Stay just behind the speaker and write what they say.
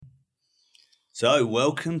So,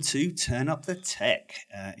 welcome to Turn Up the Tech,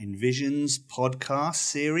 Envision's podcast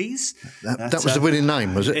series. That was the winning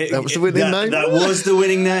name, was it? That was the winning name? That was the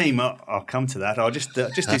winning name. I'll come to that. I'll just do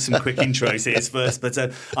some quick intros here first. But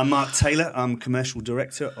I'm Mark Taylor. I'm Commercial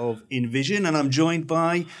Director of Envision, and I'm joined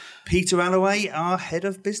by Peter Alloway, our Head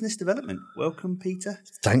of Business Development. Welcome, Peter.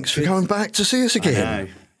 Thanks for coming back to see us again.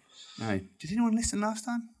 No. Did anyone listen last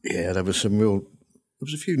time? Yeah, there was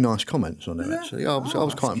a few nice comments on there, actually. I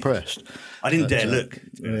was quite impressed. I didn't dare look.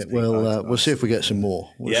 We'll see if we get some more.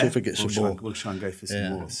 We'll try and go for some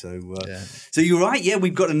more. So you're right. Yeah,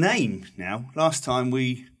 we've got a name now. Last time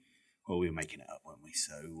we were making it up, weren't we?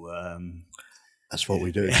 So that's what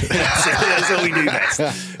we do. That's what we do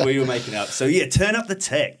best. We were making it up. So yeah, Turn Up the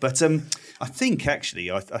Tech. But I think actually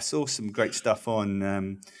I saw some great stuff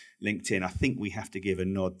on LinkedIn. I think we have to give a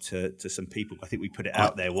nod to some people. I think we put it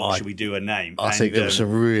out there. What should we do a name? I think there were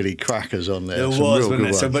some really crackers on there. There was, wasn't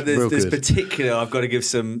there? So, but there's particular. I've got to give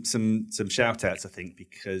some shout outs. I think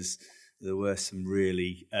because there were some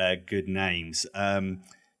really good names.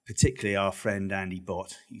 Particularly our friend Andy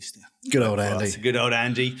Bott used to. Good old Andy. Good old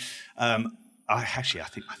Andy. I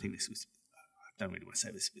think this was. I don't really want to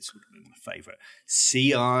say this. This would be my favourite.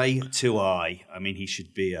 CI to I. I mean, he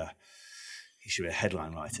should be a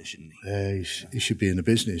headline writer, shouldn't he? Yeah, he should be in the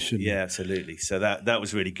business, shouldn't he? Yeah, absolutely. So that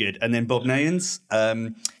was really good. And then Bob Nayans,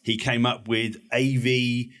 he came up with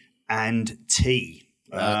AV and T.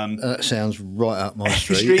 That sounds right up my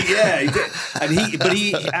street. Yeah, he did. And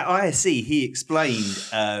he at ISE he explained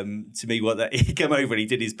to me he came over and he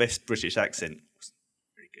did his best British accent. It was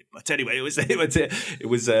very good. But anyway, it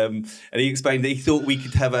was and he explained that he thought we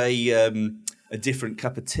could have a different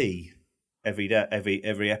cup of tea every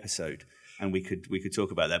episode. And we could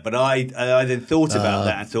talk about that. But I then thought about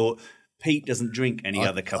that and thought, Pete doesn't drink any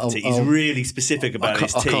other cup of tea. He's really specific about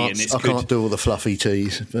his tea. I can't do all the fluffy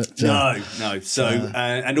teas. But, No. So,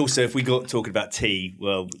 and also if we got talking about tea,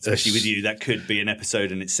 well, especially with you, that could be an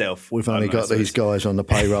episode in itself. We've only got these guys on the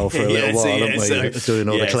payroll for a little while, haven't we? Doing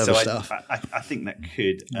all the clever stuff. I think that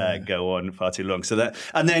could go on far too long. So that,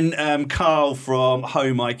 and then Carl from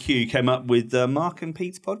Home IQ came up with Mark and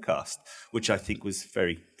Pete's podcast, which I think was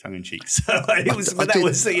very tongue-in-cheek. So it was, I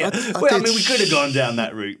mean, we could have gone down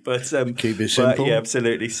that route, but keep it simple. Yeah,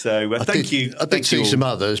 absolutely. So thank you. I did see some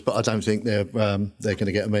others, but I don't think they're going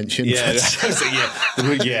to get a mention. Yeah,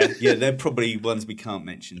 they're probably ones we can't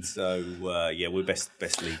mention. So we're best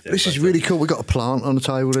leave them. This is really cool. We've got a plant on the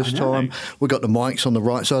table this time. We've got the mics on the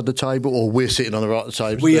right side of the table, or we're sitting on the right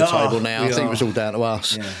side of the table now. I think it was all down to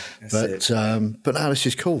us. Yeah, but no, this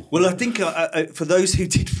is cool. Well, I think for those who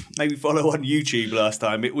did maybe follow on YouTube last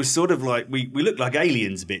time, it was sort of like we looked like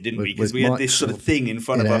aliens a bit, didn't we? Because we had this sort of thing in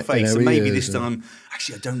front of our face. So maybe this time,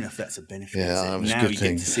 actually, I don't know if that's a benefit. Yeah, that was now a good you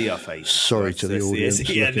thing. get to see our faces. Sorry to the audience.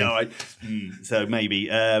 Yeah, no, so maybe,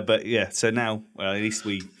 but yeah. So now, well, at least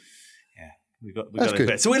we got it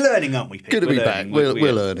better. So we're learning, aren't we, Pete? Good to be back. We're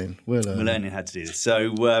learning. We're learning how to do this.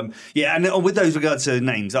 So and with those regards to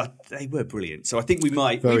names, they were brilliant. So I think we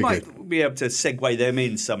might be able to segue them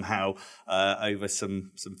in somehow over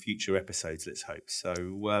some future episodes. Let's hope. So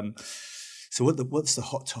what's the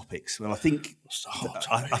hot topics? Well, I think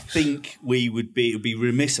it would be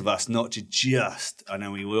remiss of us not to just. I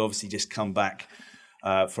know we will obviously just come back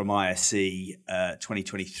from ISE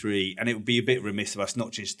 2023, and it would be a bit remiss of us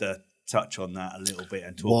not just to touch on that a little bit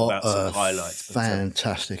and talk about some highlights.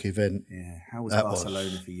 Fantastic event. Yeah, how was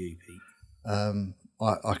Barcelona for you, Pete?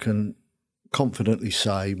 I can confidently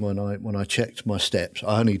say when I checked my steps,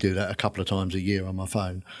 I only do that a couple of times a year on my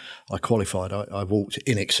phone. I qualified. I walked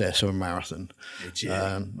in excess of a marathon. Did you?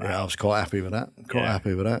 Yeah, I was quite happy with that.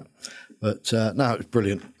 But no, it was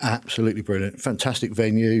brilliant. Absolutely brilliant. Fantastic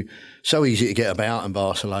venue. So easy to get about in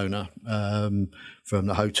Barcelona. From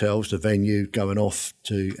the hotels, the venue, going off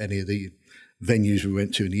to any of the venues we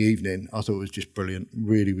went to in the evening. I thought it was just brilliant.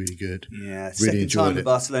 Really, really good. Yeah, really second time in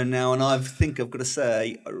Barcelona now, and I think I've got to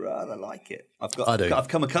say I rather like it. I've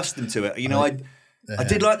come accustomed to it. You know, I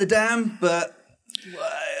did like the Dam, but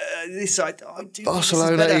I do.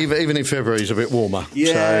 Barcelona, even in February, is a bit warmer.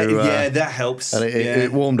 Yeah, that helps. And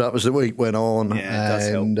it warmed up as the week went on. Yeah, it does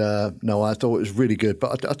help. No, I thought it was really good.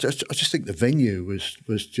 But I just think the venue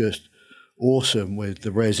was just awesome, with the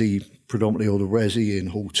resi, predominantly all the resi in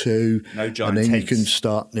Hall 2. No giant tents. And then tents. you can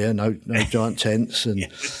start, no giant tents and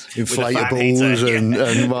inflatables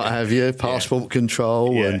and what have you, passport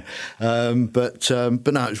control. Yeah. And but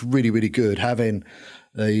no, it's really, really good having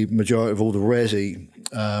the majority of all the resi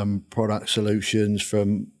product solutions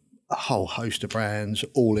from a whole host of brands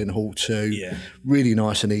all in Hall 2. Yeah. Really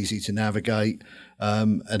nice and easy to navigate.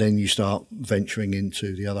 And then you start venturing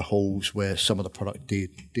into the other halls where some of the product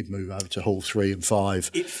did move over to hall 3 and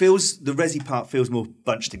 5. It feels, the resi part feels more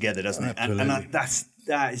bunched together, doesn't it? Absolutely. And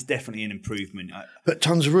that is definitely an improvement. But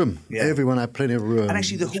tons of room. Yeah. Everyone had plenty of room. And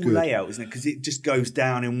actually the hall layout, isn't it? Because it just goes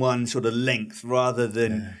down in one sort of length rather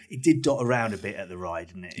than... It did dot around a bit at the ride,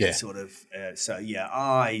 didn't it? Yeah. It sort of...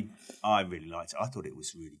 I really liked it. I thought it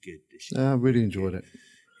was really good this year. I really enjoyed it.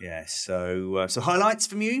 Yeah, so highlights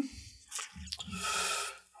from you?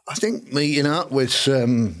 I think meeting up with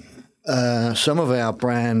some of our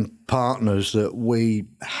brand partners that we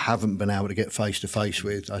haven't been able to get face-to-face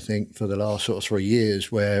with, I think, for the last sort of 3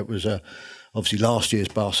 years, where it was obviously last year's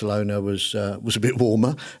Barcelona was a bit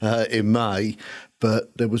warmer in May,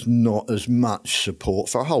 but there was not as much support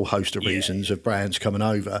for a whole host of reasons of brands coming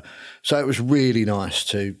over. So it was really nice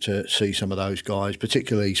to see some of those guys,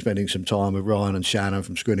 particularly spending some time with Ryan and Shannon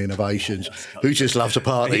from Screen Innovations, who just love to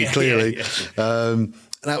party, clearly.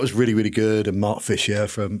 That was really, really good. And Marc Fisher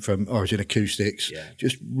from Origin Acoustics. Yeah.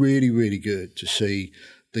 Just really, really good to see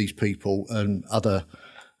these people and other...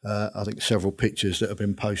 I think several pictures that have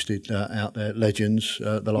been posted out there, legends.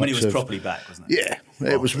 When it was properly back, wasn't it?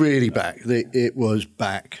 Yeah, it was really back. It was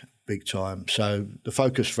back big time. So the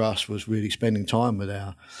focus for us was really spending time with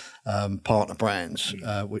our partner brands,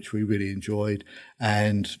 which we really enjoyed,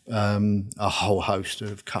 and a whole host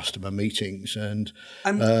of customer meetings. And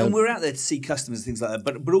we're out there to see customers and things like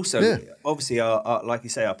that. But also, obviously, our like you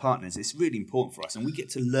say, our partners. It's really important for us, and we get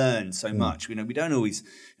to learn so much. We don't always.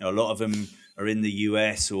 A lot of them are in the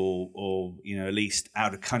US or at least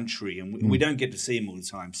out of country, and we don't get to see them all the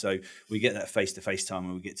time. So we get that face-to-face time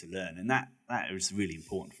where we get to learn, and that is really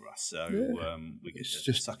important for us. So we get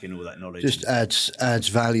to suck in all that knowledge. Just adds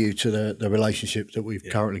value to the relationship that we've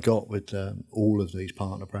currently got with all of these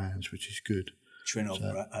partner brands, which is good. Trinov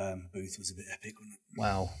booth was a bit epic, wasn't it?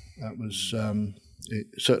 Wow, that was... It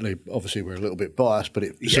certainly, obviously, we're a little bit biased, but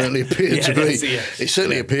it certainly appeared to be. It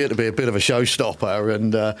certainly appeared to be a bit of a showstopper,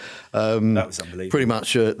 and that was unbelievable. Pretty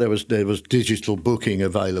much, there was digital booking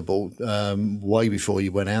available way before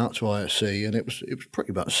you went out to ISC, and it was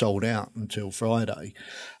pretty much sold out until Friday.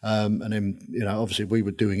 And then, obviously, we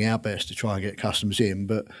were doing our best to try and get customers in,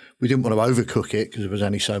 but we didn't want to overcook it because there was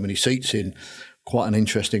only so many seats in. Quite an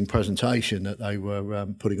interesting presentation that they were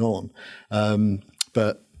putting on,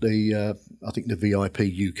 but. I think the VIP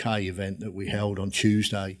UK event that we held on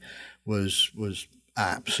Tuesday was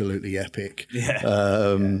absolutely epic.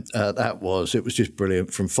 It was just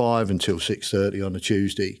brilliant from 5 until 6:30 on a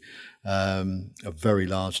Tuesday. A very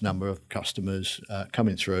large number of customers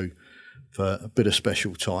coming through for a bit of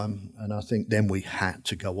special time, and I think then we had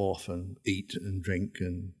to go off and eat and drink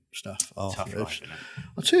and stuff afterwards.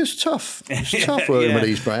 I'd say it's tough. It's tough working with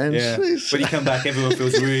these brands. Yeah. When you come back, everyone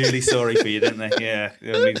feels really sorry for you, don't they? Yeah.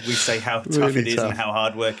 We say how tough really it is and how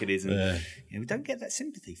hard work it is. And we don't get that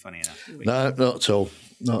sympathy, funny enough, do we? No, not at all.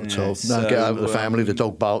 Not at all. No, get over the family. The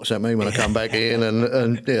dog barks at me when I come back in, and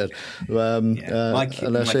my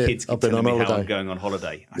kids keep telling me how I'm going on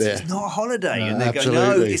holiday. I say, it's not a holiday, and they go,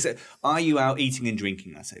 no. Are you out eating and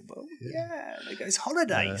drinking? I say, well, yeah. They go, it's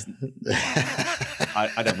holidays.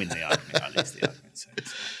 I don't win the argument. I lose the argument.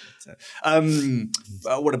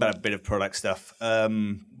 So. What about a bit of product stuff?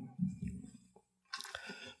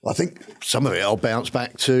 I think some of it I'll bounce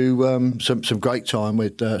back to some great time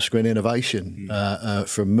with Screen Innovation.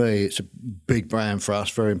 From me, it's a big brand for us,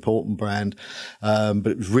 very important brand. But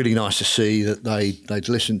it was really nice to see that they'd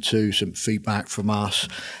listened to some feedback from us,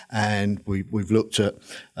 and we've looked at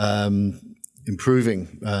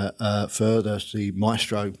improving further the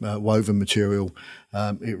Maestro woven material.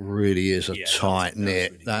 It really is a tight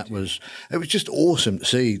knit. It was just awesome to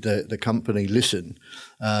see the company listen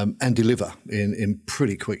and deliver in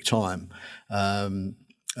pretty quick time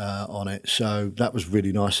on it. So that was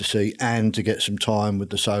really nice to see, and to get some time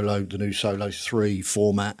with the new Solo 3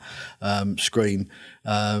 format screen,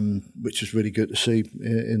 which was really good to see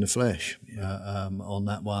in the flesh on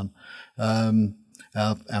that one.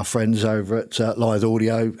 Our friends over at Lithe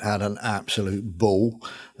Audio had an absolute ball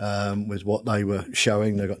with what they were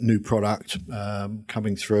showing. They got new product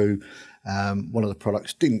coming through. One of the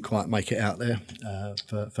products didn't quite make it out there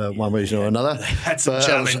for one reason or another. They had some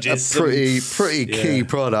challenges. A pretty key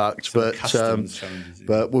product,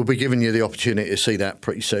 but we'll be giving you the opportunity to see that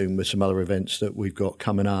pretty soon with some other events that we've got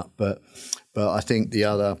coming up. But I think the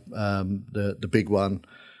other the big one.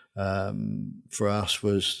 For us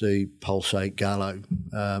was the Pulsate Gallo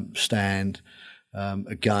stand.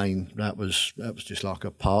 Again, that was just like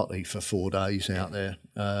a party for 4 days out there.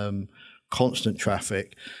 Constant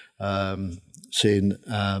traffic. seeing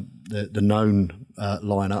the known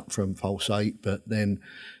lineup from Pulse 8, but then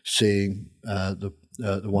seeing the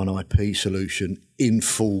One IP solution in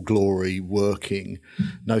full glory, working,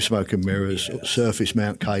 no smoke and mirrors, surface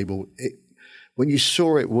mount cable. When you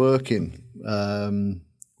saw it working,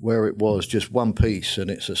 where it was just one piece and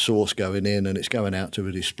it's a source going in and it's going out to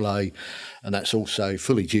a display, and that's also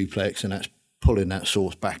fully duplex, and that's pulling that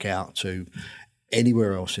source back out to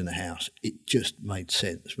anywhere else in the house. It just made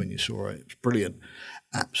sense when you saw it. It was brilliant,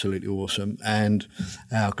 absolutely awesome. And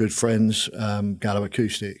our good friends, Gallo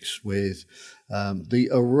Acoustics, with the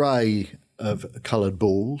array of coloured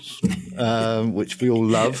balls, which we all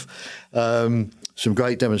love. Some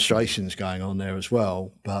great demonstrations going on there as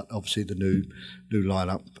well, but obviously the new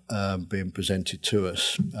lineup being presented to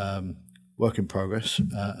us. Work in progress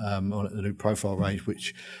on the new profile range,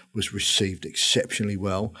 which was received exceptionally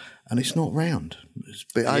well, and it's not round. It's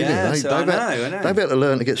a bit alien. I know. They better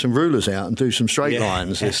learn to get some rulers out and do some straight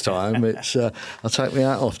lines this time. It's I'll take my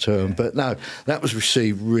hat off to them. But no, that was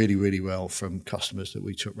received really, really well from customers that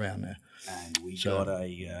we took round there. And we got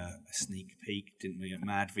a sneak peek, didn't we, at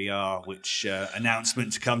Mad VR, which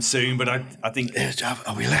announcement to come soon. But I think...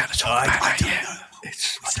 Are we allowed to talk about it? Yeah.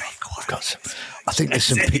 I've got some. I think there's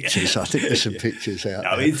some pictures. I think there's some pictures out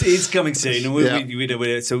there. It's coming soon.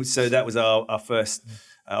 And so that was our first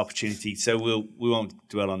opportunity. So we won't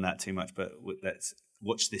dwell on that too much, but let's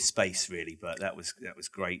watch this space really. But that was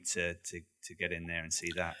great to get in there and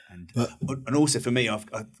see that. And also for me,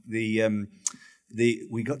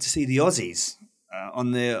 we got to see the Aussies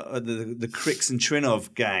on the Cricks and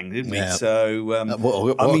Trinov gang, didn't we? Yeah. So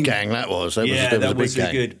what gang that was? That was a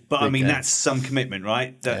big good. But big gang. that's some commitment,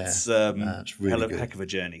 right? That's really heck of a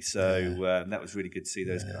journey. So that was really good to see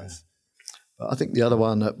those guys. I think the other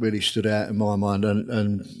one that really stood out in my mind,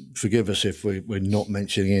 and forgive us if we're not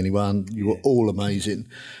mentioning anyone, you were all amazing,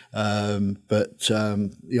 but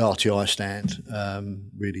the RTI stand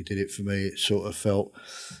really did it for me. It sort of felt...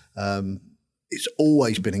 it's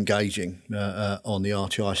always been engaging on the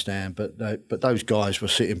RTI stand, but those guys were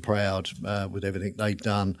sitting proud with everything they'd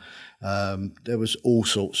done. There was all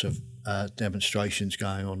sorts of demonstrations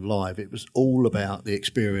going on live. It was all about the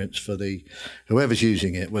experience for whoever's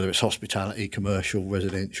using it, whether it's hospitality, commercial,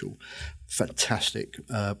 residential. Fantastic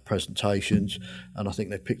presentations, and I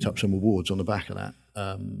think they picked up some awards on the back of that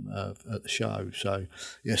at the show. So,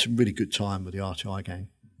 some really good time with the RTI gang,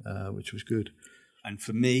 which was good. And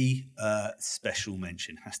for me, special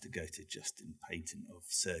mention has to go to Justin Payton of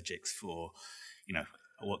Surgex for,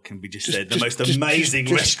 what can be said, the most amazing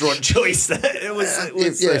restaurant choice. It was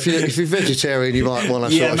if you're vegetarian, you might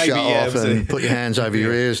want to sort of shut off and put your hands over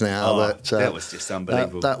your ears now. But that was just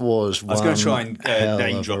unbelievable. That was. I was going to try and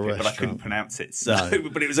name drop it, but I couldn't pronounce it. So,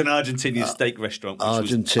 but it was an Argentinian steak restaurant. Which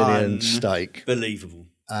Argentinian steak, believable.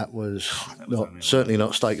 That was certainly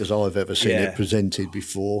not steak as I've ever seen it presented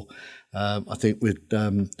before. I think with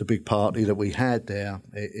the big party that we had there,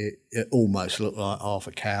 it almost looked like half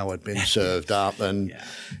a cow had been served up, and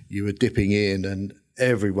you were dipping in, and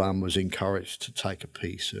everyone was encouraged to take a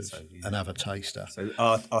piece of and have a taster. So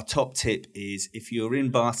our top tip is, if you're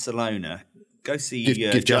in Barcelona, go see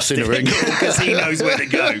give Justin a ring, because he knows where to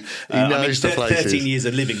go. He knows the places. 13 years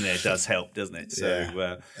of living there does help, doesn't it?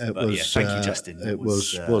 So, thank you, Justin. It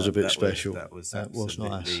was a bit special. That was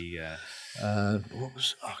nice. What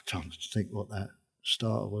was? I can't think what that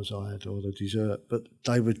starter was I had, or the dessert, but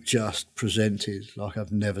they were just presented like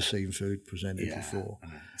I've never seen food presented before.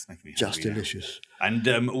 It's making me just hungry delicious. Now.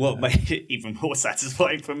 And what made it even more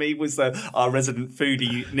satisfying for me was our resident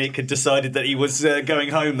foodie Nick had decided that he was going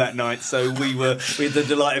home that night, so we had the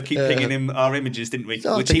delight of keep pinging him our images, didn't we? It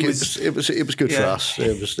was good for us.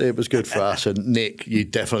 It was good for us. And Nick, you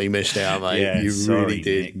definitely missed out, mate. Yeah, you sorry, really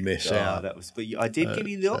did Nick. miss out. But I did give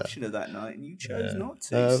you the option of that night, and you chose not to.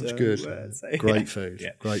 That was good. Great food.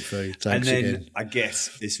 Yeah. Great food. Thanks and then again. I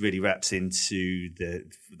guess this really wraps into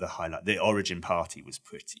the highlight. The Origin party was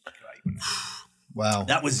pretty great. Wow.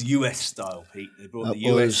 That was US style, Pete. They brought the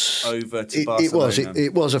US over to Barcelona.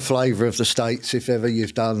 It was a flavour of the States. If ever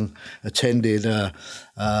you've attended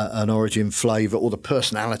an Origin flavour, all the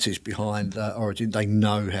personalities behind Origin, they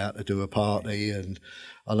know how to do a party. And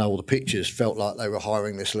I know all the pictures felt like they were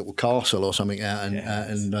hiring this little castle or something out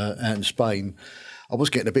in Spain. I was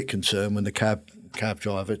getting a bit concerned when the cab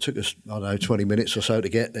driver, it took us, 20 minutes or so to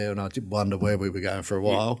get there, and I did wonder where we were going for a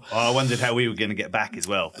while. Yeah. I wondered how we were going to get back as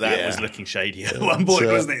well. That was looking shady at one point,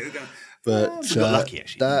 wasn't it? But we got lucky,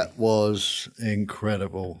 actually. That was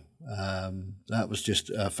incredible. That was just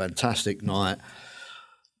a fantastic night.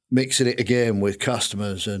 Mixing it again with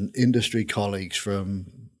customers and industry colleagues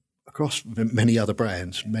from across many other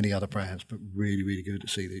brands, but really, really good to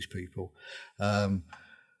see these people.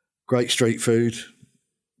 Great street food,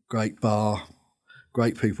 great bar,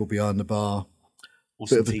 great people behind the bar.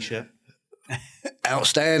 Awesome T-shirt.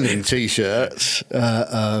 Outstanding T-shirts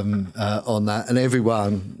on that, and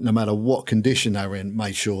everyone, no matter what condition they were in,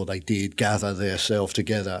 made sure they did gather themselves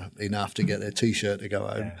together enough to get their T-shirt to go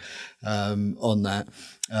home on that.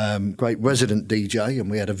 Great resident DJ, and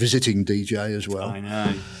we had a visiting DJ as well. I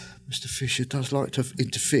know. Mr. Fisher does like to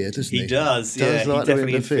interfere, doesn't he? He does, like he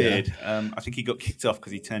definitely interfered. I think he got kicked off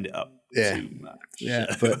because he turned it up too much. Yeah,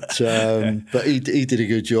 but he did a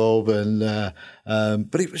good job, and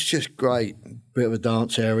but it was just great. Bit of a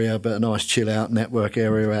dance area, but a nice chill out network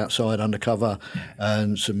area outside undercover,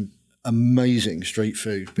 and some amazing street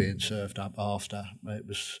food being served up after. It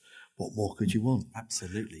was. What more could you want?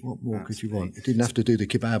 Absolutely. What more could you want? You didn't have to do the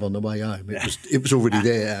kebab on the way home. It was already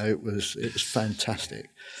there. It was fantastic.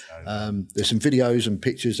 There's some videos and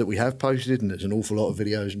pictures that we have posted, and there's an awful lot of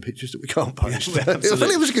videos and pictures that we can't post. Yeah,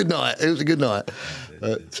 it was a good night. It was a good night.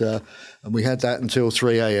 But and we had that until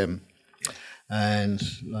 3 a.m. And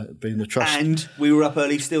being the trust, and we were up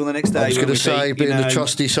early still the next day. I was going to say, being the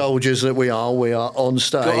trusty soldiers that we are on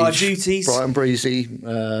stage, got our duties, bright and breezy,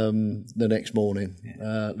 the next morning,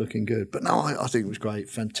 looking good. But no, I think it was great,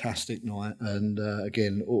 fantastic night, and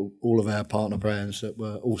again, all of our partner brands that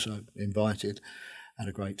were also invited had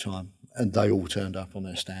a great time, and they all turned up on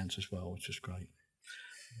their stands as well, which was great.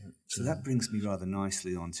 So that brings me rather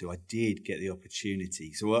nicely on to, I did get the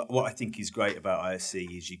opportunity. So what I think is great about ISE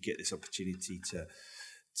is you get this opportunity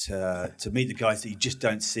to meet the guys that you just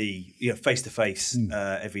don't see, face to face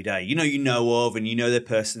every day. You know of, and you know their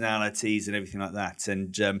personalities and everything like that.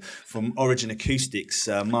 And from Origin Acoustics,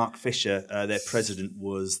 Marc Fisher, their president,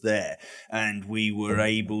 was there, and we were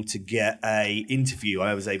able to get a interview.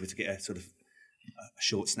 I was able to get a sort of a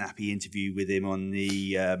short, snappy interview with him on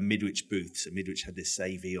the Midwich booth. So Midwich had this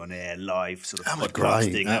AV on air live sort of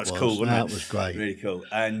podcasting. That was cool, wasn't it? That was great. Really cool.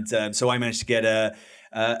 And so I managed to get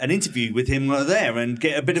an interview with him there and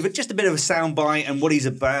get a bit of a soundbite and what he's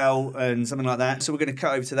about and something like that. So we're going to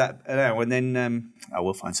cut over to that now, and then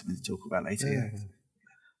we'll find something to talk about later. Yeah.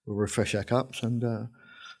 We'll refresh our cups and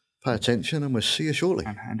pay attention, and we'll see you shortly.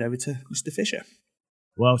 And hand over to Mr. Fisher.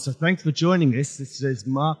 Well, so thanks for joining us. This is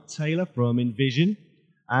Mark Taylor from Envision,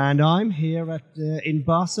 and I'm here in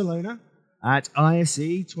Barcelona at ISE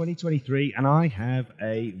 2023, and I have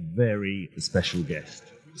a very special guest.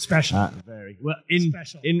 Special. Very well, in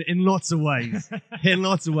lots of ways. In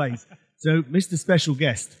lots of ways. So, Mr. Special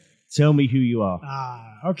Guest, tell me who you are.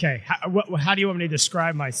 Okay. How do you want me to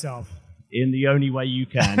describe myself? In the only way you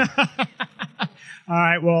can. All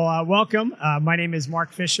right. Well, welcome. My name is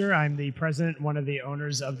Marc Fisher. I'm the president, one of the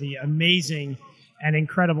owners of the amazing and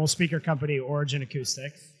incredible speaker company, Origin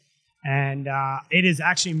Acoustics. And it is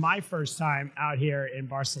actually my first time out here in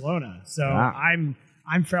Barcelona. So I'm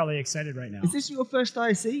fairly excited right now. Is this your first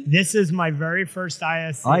ISE? This is my very first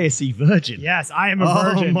ISE. ISE virgin. Yes, I am a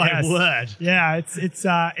virgin. Oh my word! Yeah,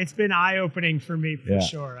 it's been eye-opening for me for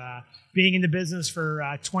sure. Being in the business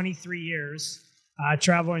for 23 years.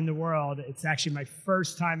 Traveling the world, it's actually my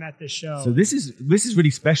first time at this show. So this is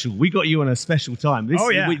really special. We got you on a special time. This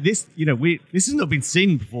has not been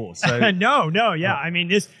seen before. So no. I mean,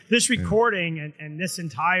 this recording and this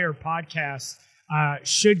entire podcast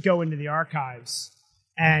should go into the archives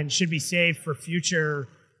and should be saved for future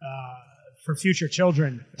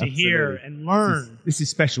children to hear and learn. This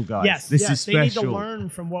is special, guys. Yes, this is special. They need to learn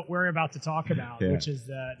from what we're about to talk about, which is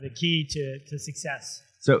the key to success.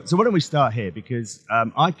 So why don't we start here? Because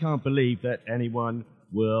I can't believe that anyone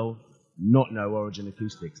will not know Origin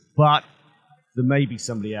Acoustics, but there may be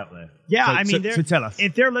somebody out there. Yeah, so tell us.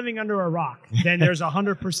 If they're living under a rock, then there's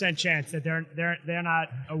 100% chance that they're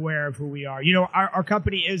not aware of who we are. Our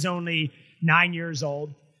company is only 9 years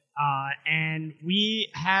old, and we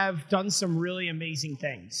have done some really amazing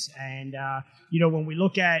things. And when we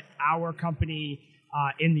look at our company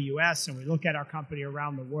in the U.S. and we look at our company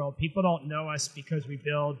around the world, people don't know us because we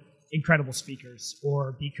build incredible speakers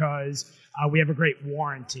or because we have a great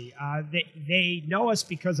warranty. They know us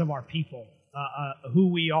because of our people, who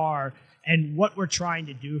we are, and what we're trying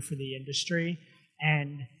to do for the industry.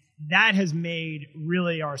 And that has made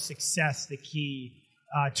really our success the key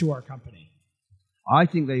to our company. I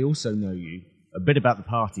think they also know you a bit about the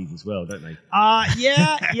parties as well, don't they?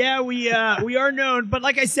 We are known, but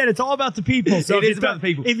like I said, it's all about the people. So it is about the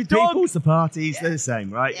people. If you People's the parties, they're the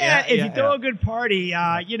same, right? If you throw a good party,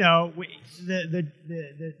 the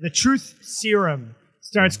truth serum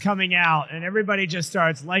starts coming out, and everybody just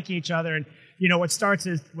starts liking each other. And what starts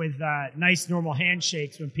with nice, normal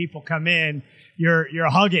handshakes when people come in, you're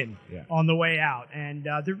hugging on the way out. And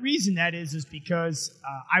the reason that is because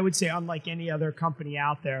I would say, unlike any other company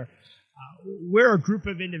out there, we're a group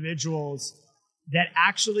of individuals that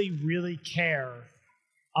actually really care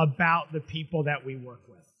about the people that we work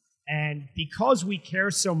with. And because we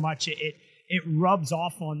care so much, it rubs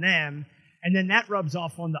off on them, and then that rubs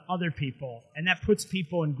off on the other people, and that puts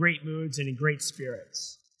people in great moods and in great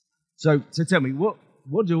spirits. So tell me,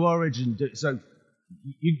 what do Origin do? So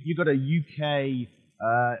you got a UK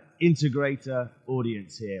integrator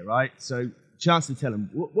audience here, right? So chance to tell them,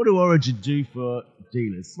 what do Origin do for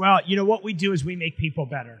dealers? Well, what we do is we make people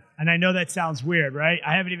better. And I know that sounds weird, right?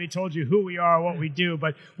 I haven't even told you who we are or what we do,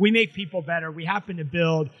 but we make people better. We happen to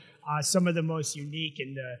build some of the most unique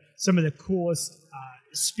and some of the coolest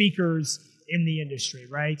speakers in the industry,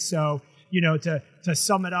 right? So, to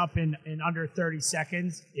sum it up in under 30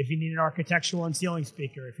 seconds, if you need an architectural and ceiling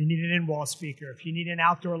speaker, if you need an in-wall speaker, if you need an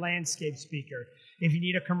outdoor landscape speaker, if you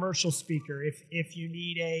need a commercial speaker, if you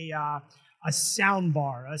need a sound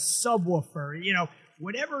bar, a subwoofer,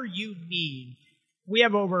 whatever you need, we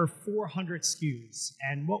have over 400 SKUs.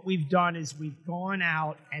 And what we've done is we've gone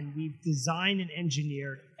out and we've designed and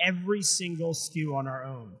engineered every single SKU on our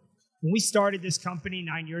own. When we started this company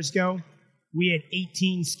 9 years ago, we had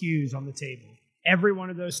 18 SKUs on the table. Every one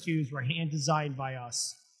of those SKUs were hand designed by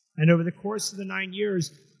us. And over the course of the 9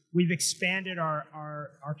 years, we've expanded our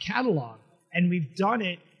catalog. And we've done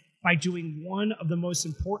it by doing one of the most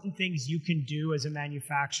important things you can do as a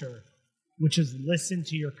manufacturer, which is listen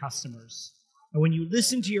to your customers. And when you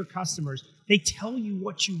listen to your customers, they tell you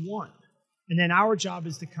what you want. And then our job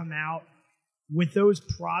is to come out with those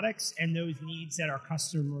products and those needs that our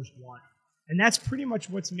customers want. And that's pretty much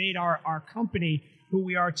what's made our company who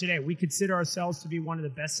we are today. We consider ourselves to be one of the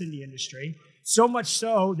best in the industry, so much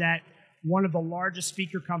so that one of the largest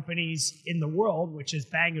speaker companies in the world, which is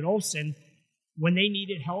Bang & Olufsen, when they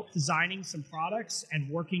needed help designing some products and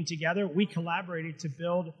working together, we collaborated to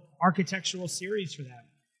build architectural series for them.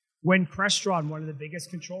 When Crestron, one of the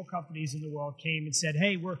biggest control companies in the world, came and said,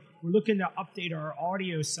 hey, we're looking to update our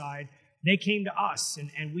audio side, they came to us,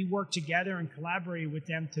 and we worked together and collaborated with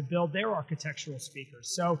them to build their architectural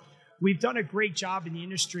speakers. So we've done a great job in the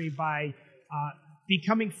industry by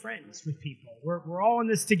becoming friends with people. We're all in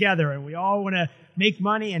this together, and we all want to make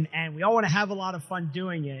money, and we all want to have a lot of fun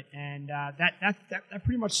doing it. And that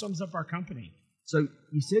pretty much sums up our company. So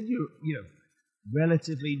you said you're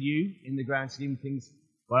relatively new in the grand scheme of things.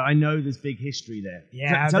 Well, I know there's big history there.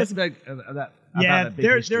 Yeah, tell us about that. Yeah, that big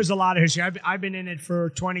history. There's a lot of history. I've been in it for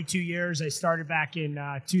 22 years. I started back in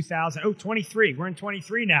 2000. Oh, 23. We're in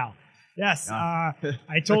 23 now. Yes. I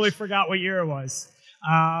totally forgot what year it was.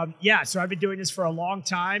 So I've been doing this for a long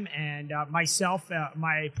time, and myself,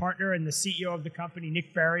 my partner, and the CEO of the company,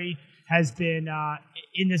 Nick Berry, has been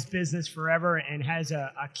in this business forever and has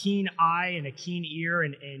a keen eye and a keen ear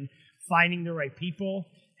in finding the right people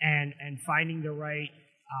and finding the right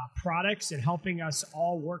products and helping us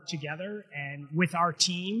all work together. And with our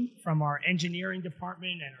team, from our engineering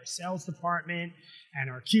department and our sales department and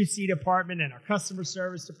our QC department and our customer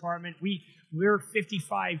service department, we're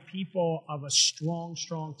 55 people of a strong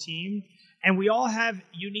team. And we all have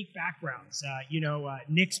unique backgrounds.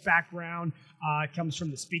 Nick's background comes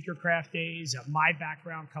from the Speakercraft days. My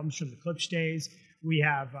background comes from the Klipsch days. We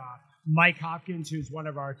have Mike Hopkins, who's one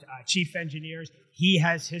of our chief engineers. He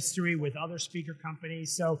has history with other speaker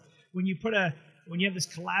companies. So when you have this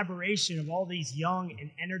collaboration of all these young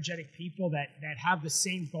and energetic people that have the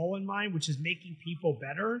same goal in mind, which is making people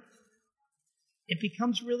better, it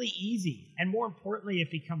becomes really easy. And more importantly,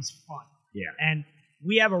 it becomes fun. Yeah. And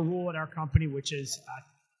we have a rule at our company, which is,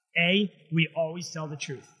 we always tell the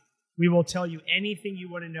truth. We will tell you anything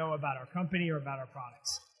you want to know about our company or about our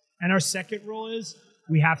products. And our second rule is,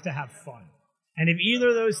 we have to have fun. And if either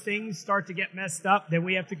of those things start to get messed up, then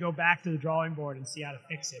we have to go back to the drawing board and see how to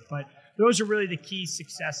fix it. But those are really the key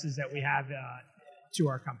successes that we have to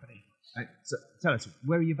our company. Right, so tell us,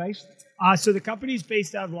 where are you based? So the company's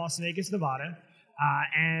based out of Las Vegas, Nevada.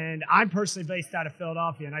 And I'm personally based out of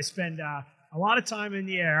Philadelphia. And I spend a lot of time in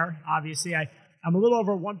the air. Obviously, I'm a little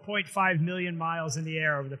over 1.5 million miles in the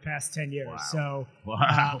air over the past 10 years. Wow.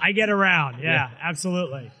 So I get around. Yeah,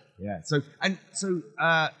 absolutely. Yeah. So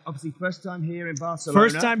obviously first time here in Barcelona.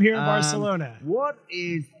 First time here in Barcelona.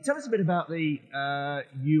 Tell us a bit about the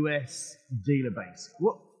US dealer base.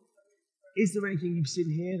 Is there anything you've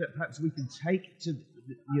seen here that perhaps we can take to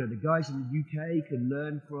the guys in the UK can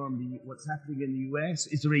learn from what's happening in the US?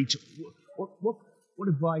 Is there what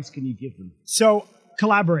advice can you give them? So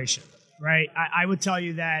collaboration, right? I would tell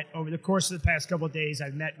you that over the course of the past couple of days,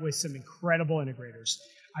 I've met with some incredible integrators.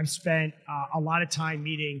 I've spent a lot of time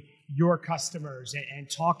meeting your customers and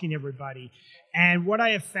talking to everybody. And what I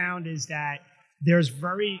have found is that there's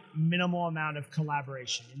very minimal amount of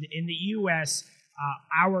collaboration. In the U.S.,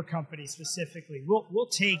 our company specifically, we'll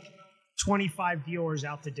take 25 dealers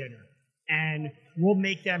out to dinner, and we'll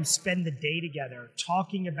make them spend the day together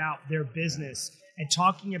talking about their business and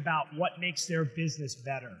talking about what makes their business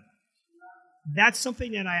better. That's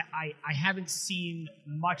something that I haven't seen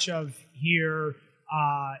much of here,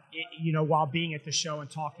 while being at the show and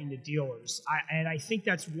talking to dealers. And I think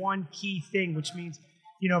that's one key thing, which means,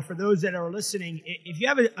 for those that are listening, if you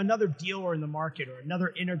have another dealer in the market or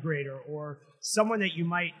another integrator or someone that you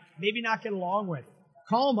might maybe not get along with,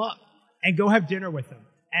 call them up and go have dinner with them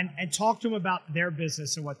and talk to them about their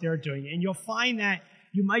business and what they're doing. And you'll find that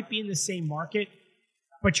you might be in the same market,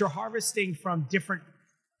 but you're harvesting from different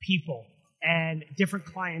people and different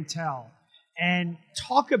clientele. And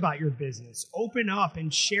talk about your business. Open up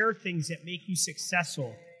and share things that make you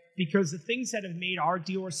successful. Because the things that have made our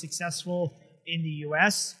dealers successful in the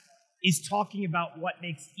U.S. is talking about what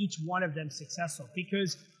makes each one of them successful.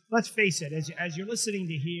 Because let's face it, as you're listening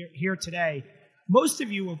to here today, most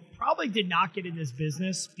of you probably did not get in this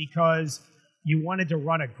business because you wanted to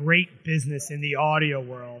run a great business in the audio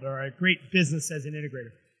world or a great business as an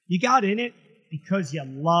integrator. You got in it because you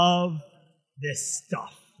love this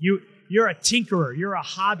stuff. You're a tinkerer. You're a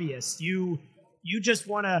hobbyist. You just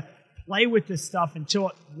want to play with this stuff until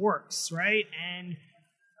it works, right? And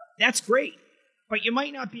that's great. But you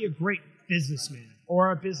might not be a great businessman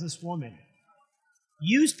or a businesswoman.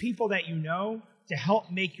 Use people that you know to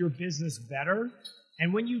help make your business better.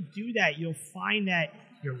 And when you do that, you'll find that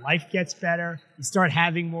your life gets better. You start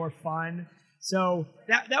having more fun. So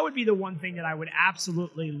that would be the one thing that I would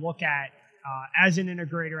absolutely look at as an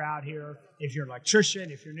integrator out here. If you're an electrician,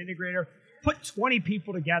 if you're an integrator, put 20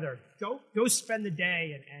 people together. Go spend the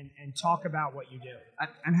day and talk about what you do.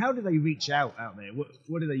 And how do they reach out there?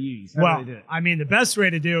 What do they use? How do they do it? I mean, the best way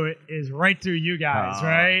to do it is right through you guys,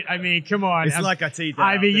 right? I mean, come on. It's like I teed it up.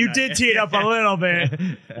 I mean, you did tee it up a little bit.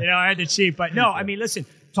 I had to cheat. But no, I mean, listen,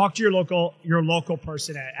 talk to your local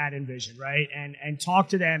person at Envision, right? And talk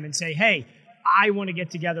to them and say, hey, I want to get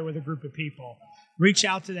together with a group of people. Reach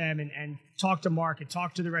out to them and talk to Mark and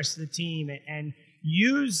talk to the rest of the team and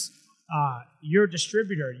use your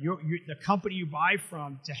distributor, the company you buy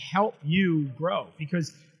from, to help you grow,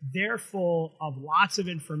 because they're full of lots of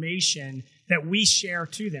information that we share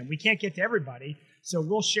to them. We can't get to everybody, so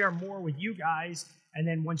we'll share more with you guys, and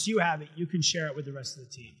then once you have it, you can share it with the rest of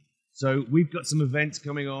the team. So we've got some events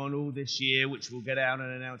coming on all this year, which we'll get out and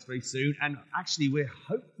announce very soon. And actually, we're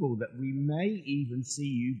hopeful that we may even see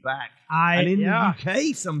you back the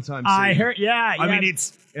UK sometime soon. I heard, yeah. I mean,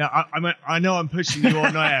 it's. I know I'm pushing you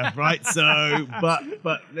on air, right? So,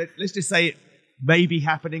 but let's just say it may be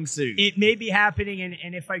happening soon. It may be happening,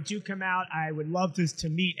 and if I do come out, I would love to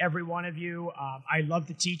meet every one of you. I'd love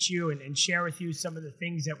to teach you and share with you some of the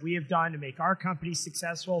things that we have done to make our company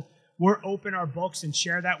successful. We're open our books and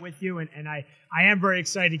share that with you. And I am very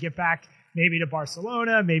excited to get back maybe to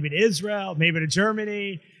Barcelona, maybe to Israel, maybe to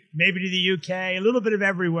Germany, maybe to the UK, a little bit of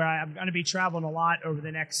everywhere. I'm going to be traveling a lot over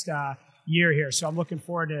the next year here. So I'm looking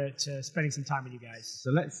forward to spending some time with you guys. So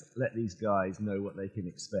let's let these guys know what they can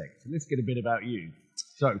expect. Let's get a bit about you.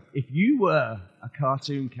 So if you were a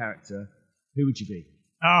cartoon character, who would you be?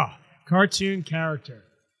 Oh, cartoon character.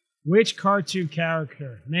 Which cartoon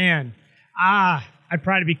character? Man, I'd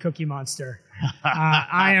probably be Cookie Monster.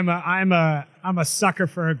 I'm a sucker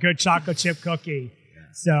for a good chocolate chip cookie. Yeah.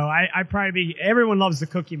 So I'd probably be. Everyone loves the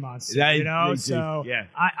Cookie Monster, So yeah.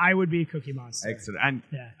 I would be a Cookie Monster. Excellent.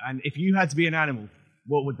 And if you had to be an animal,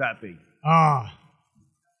 what would that be?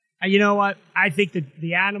 You know what? I think that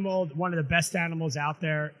the animal, one of the best animals out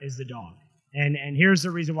there, is the dog. And here's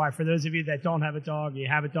the reason why. For those of you that don't have a dog, you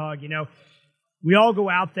have a dog. We all go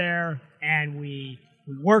out there and we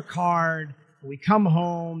work hard. We come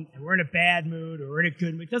home and we're in a bad mood or we're in a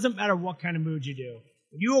good mood. It doesn't matter what kind of mood you do.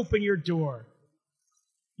 When you open your door,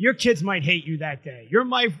 your kids might hate you that day. Your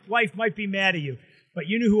wife might be mad at you. But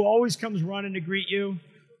you know who always comes running to greet you?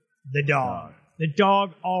 The dog. The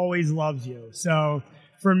dog always loves you. So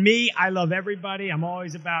for me, I love everybody. I'm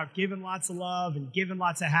always about giving lots of love and giving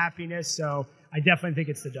lots of happiness. So I definitely think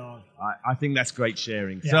it's the dog. I think that's great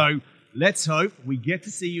sharing. Yeah. So let's hope we get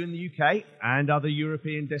to see you in the UK and other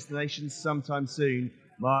European destinations sometime soon.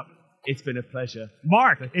 Mark, it's been a pleasure.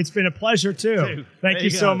 Mark, it's been a pleasure too. Thank you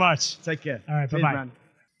so much. Take care. All right, cheers, bye-bye. Man.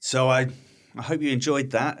 So I I hope you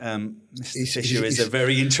enjoyed that. Mr. Fisher is a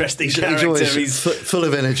very interesting character. He's full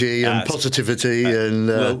of energy and positivity.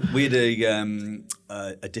 Well, we had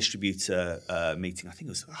a distributor meeting. I think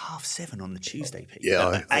it was 7:30 on the Tuesday, Pete.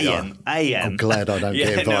 Yeah, AM. I'm glad I don't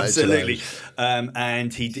get invited. Absolutely.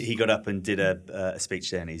 And he got up and did a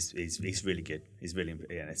speech there, and he's really good. He's really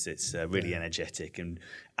it's really energetic. And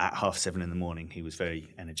at 7:30 in the morning, he was very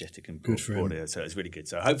energetic and good for him. So it was really good.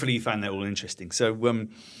 So hopefully you found that all interesting. So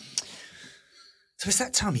it's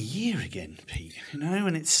that time of year again, Pete,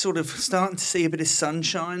 and it's sort of starting to see a bit of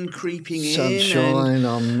sunshine creeping in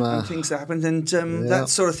and things that happened and that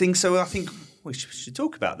sort of thing. So I think we should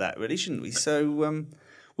talk about that, really, shouldn't we? So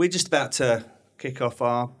we're just about to kick off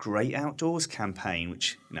our Great Outdoors campaign,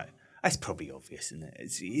 which, that's probably obvious, isn't it?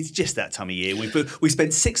 It's just that time of year. We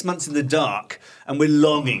spent 6 months in the dark, and we're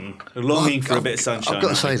longing for a bit of sunshine. I've got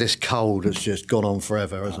to say, this cold has just gone on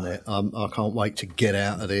forever, hasn't it? I can't wait to get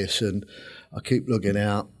out of this, and I keep looking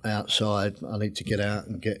outside. I need to get out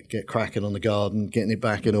and get cracking on the garden, getting it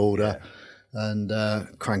back in order, and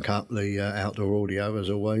crank up the outdoor audio as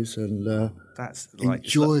always, and that's like,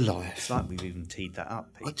 enjoy life. It's like we've even teed that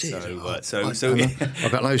up, Pete. I did.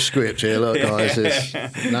 I've got no script here, look, guys. There's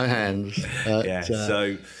no hands.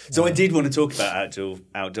 So I did want to talk about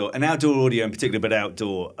outdoor audio in particular, but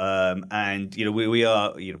outdoor. And we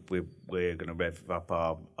are we're going to rev up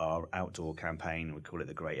our outdoor campaign. We call it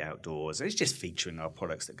the Great Outdoors. It's just featuring our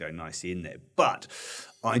products that go nicely in there. But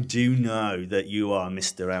I do know that you are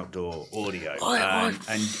Mr. Outdoor Audio,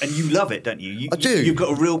 and you love it, don't you? I do. You've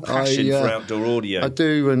got a real passion for outdoor audio. I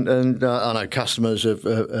do, and I know customers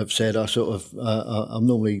have said I'm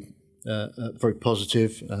normally very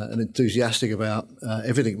positive and enthusiastic about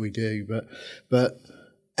everything we do, but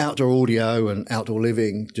outdoor audio and outdoor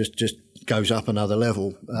living just goes up another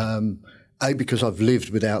level. Because I've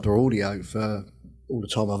lived with outdoor audio for all the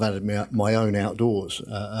time I've had my own outdoors,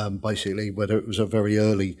 basically, whether it was a very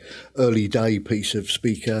early day piece of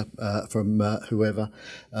speaker from whoever,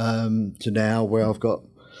 to now where I've got,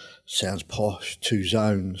 sounds posh, 2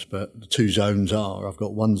 zones, but the 2 zones are, I've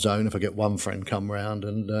got 1 zone if I get one friend come round,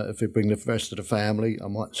 and if we bring the rest of the family, I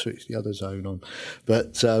might switch the other zone on.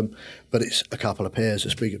 But it's a couple of pairs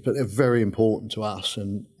of speakers, but they're very important to us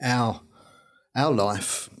and our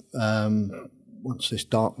life. Once this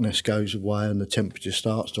darkness goes away and the temperature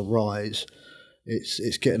starts to rise,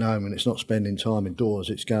 it's getting home, and it's not spending time indoors.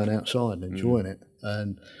 It's going outside and enjoying it.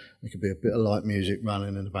 And there could be a bit of light music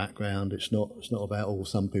running in the background. It's not about all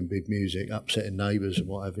thumping big music, upsetting neighbours and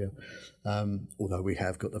what have you. Although we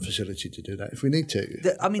have got the facility to do that if we need to.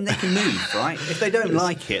 They can move, right? If they don't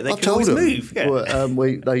like it, they can always move. Yeah.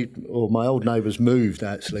 Well, my old neighbours moved.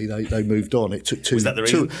 Actually, they moved on. It took 2. Was that the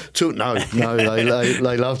reason?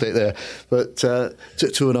 They loved it there. But took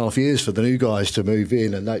 2.5 years for the new guys to move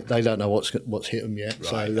in, and they don't know what's hit them yet.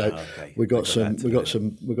 Right. So we got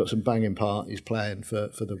some banging parties planned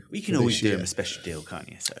for the. You can always do them a special deal, can't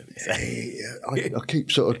you? So I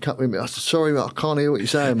keep sort of cutting me. I said, sorry, I can't hear what you're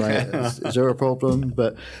saying, mate. Is there a problem?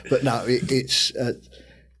 But no, it's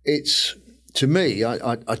to me.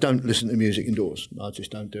 I don't listen to music indoors. I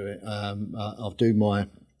just don't do it. I'll do my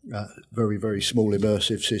very, very small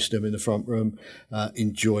immersive system in the front room.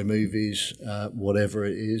 Enjoy movies, whatever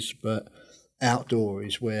it is. But outdoor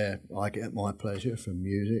is where I get my pleasure from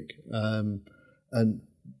music, and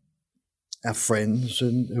our friends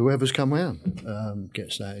and whoever's come around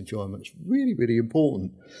gets that enjoyment. It's really, really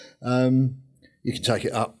important. You can take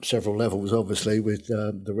it up several levels, obviously, with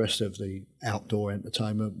the rest of the outdoor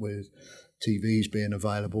entertainment, with TVs being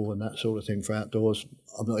available and that sort of thing for outdoors.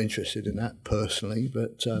 I'm not interested in that personally,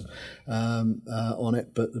 but on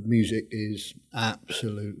it. But the music is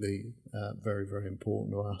absolutely very, very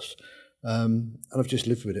important to us. And I've just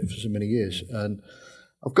lived with it for so many years. And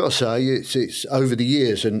I've got to say, it's over the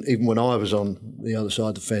years, and even when I was on the other side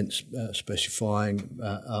of the fence specifying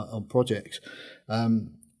on projects,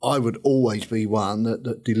 I would always be one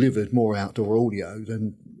that delivered more outdoor audio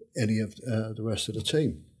than any of the rest of the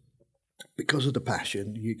team. Because of the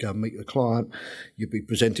passion, you go and meet a client, you'd be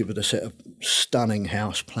presented with a set of stunning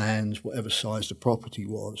house plans, whatever size the property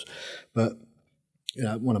was. But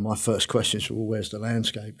one of my first questions was, well, where's the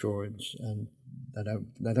landscape drawings? And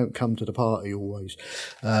they don't come to the party always.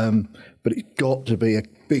 But it's got to be a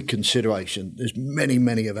big consideration. There's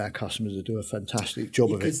many of our customers that do a fantastic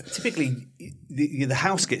job of it. Because typically the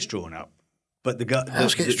house gets drawn up, but the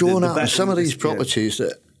house gets drawn up. And some of these properties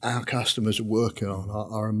that our customers are working on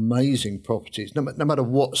are amazing properties, no matter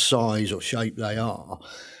what size or shape they are.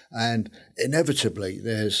 And inevitably,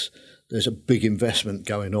 there's a big investment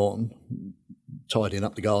going on tidying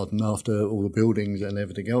up the garden after all the buildings and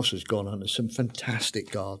everything else has gone on. There's some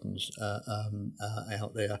fantastic gardens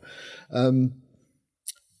out there.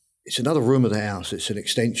 It's another room of the house. It's an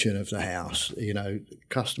extension of the house. You know,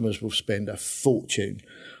 customers will spend a fortune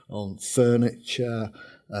on furniture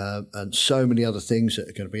and so many other things that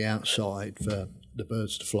are going to be outside for the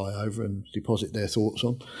birds to fly over and deposit their thoughts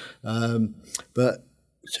on. But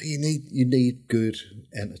so you need good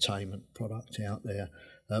entertainment product out there,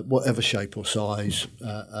 whatever shape or size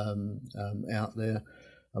out there.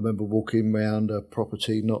 I remember walking around a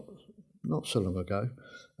property not so long ago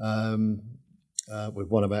with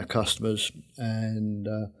one of our customers, and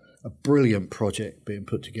a brilliant project being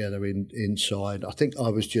put together inside. I think I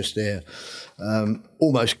was just there,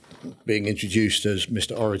 almost being introduced as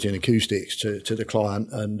Mr. Origin Acoustics to the client,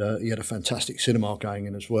 and he had a fantastic cinema going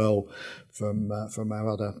in as well from our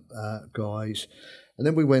other guys. And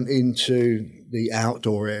then we went into the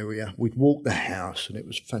outdoor area. We'd walked the house, and it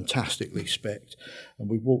was fantastically specced. And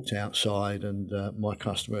we walked outside, and my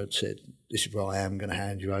customer had said, "This is where I am going to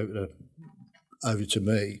hand you over to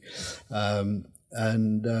me."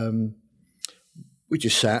 We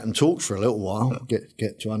just sat and talked for a little while,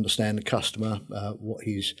 get to understand the customer, what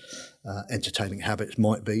his entertaining habits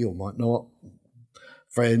might be or might not,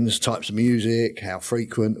 friends, types of music, how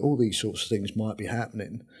frequent, all these sorts of things might be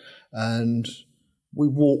happening. And we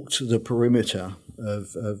walked the perimeter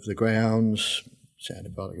of the grounds.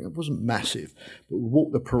 It wasn't massive, but we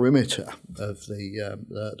walked the perimeter of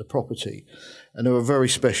the property, and there were very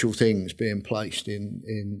special things being placed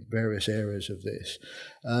in various areas of this.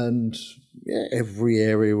 And yeah, every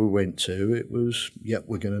area we went to, it was,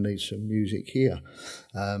 we're going to need some music here.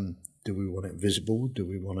 Do we want it visible? Do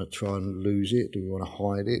we want to try and lose it? Do we want to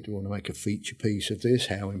hide it? Do we want to make a feature piece of this?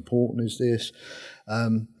 How important is this?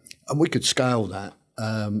 And we could scale that.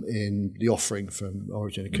 In the offering from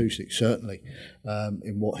Origin Acoustics, certainly,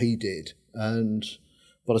 in what he did. And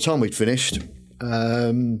by the time we'd finished,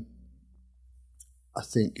 I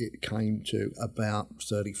think it came to about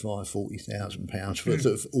 £35,000-40,000 worth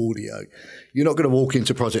of audio. You're not going to walk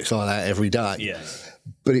into projects like that every day,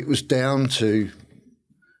 but it was down to,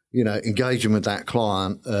 you know, engaging with that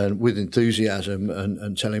client and with enthusiasm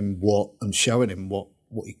and telling him and showing him what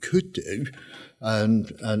he could do. And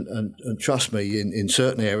trust me, in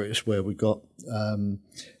certain areas where we got one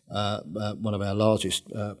of our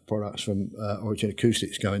largest products from Origin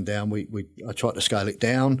Acoustics going down, I tried to scale it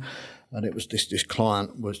down, and it was this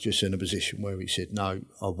client was just in a position where he said, "No,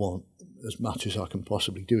 I want as much as I can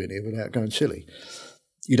possibly do in here without going silly."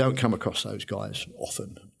 You don't come across those guys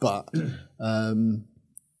often, but you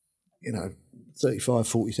know,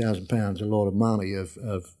 £35,000-40,000, a lot of money of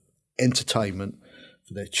entertainment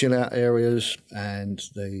for their chill out areas and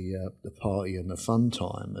the party and the fun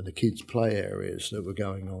time and the kids' play areas that were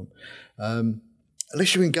going on.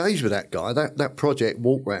 Unless you engage with that guy, that project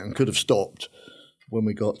walk round could have stopped when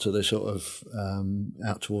we got to the sort of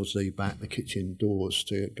out towards the back, the kitchen doors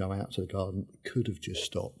to go out to the garden. It could have just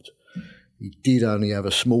stopped. He did only have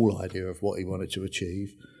a small idea of what he wanted to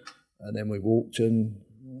achieve, and then we walked and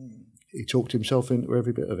he talked himself into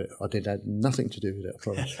every bit of it. I did have nothing to do with it, I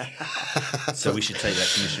promise. So we should take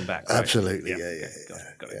that commission back, right? Absolutely, yeah.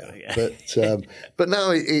 Got it. But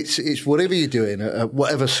no, it's whatever you're doing at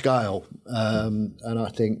whatever scale, and I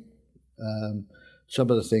think some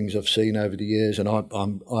of the things I've seen over the years, and I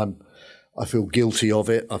feel guilty of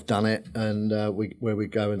it. I've done it, and where we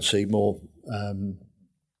go and see more.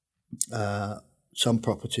 Some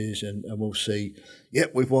properties and we'll see,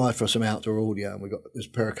 we've wired for some outdoor audio, and there's a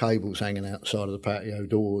pair of cables hanging outside of the patio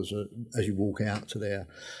doors as you walk out to there.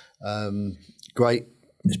 Great,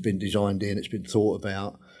 it's been designed in, it's been thought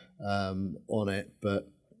about on it,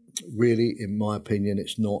 but really, in my opinion,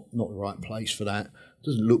 it's not the right place for that. It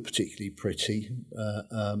doesn't look particularly pretty,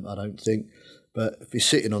 I don't think, but if you're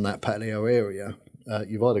sitting on that patio area,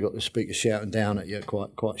 you've either got the speaker shouting down at you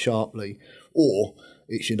quite sharply, or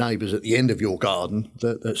it's your neighbours at the end of your garden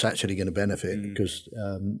that's actually going to benefit, because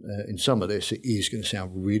in some of this, it is going to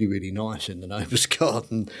sound really, really nice in the neighbour's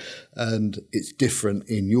garden, and it's different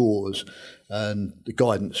in yours. And the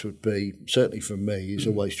guidance would be, certainly from me, is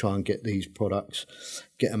always try and get these products,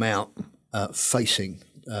 get them out facing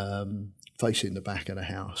the back of the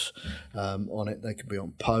house on it. They could be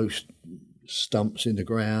on post, stumps in the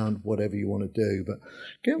ground, whatever you want to do, but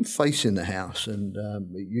get them facing the house, and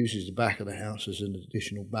it uses the back of the house as an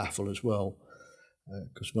additional baffle as well,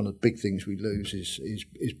 because one of the big things we lose is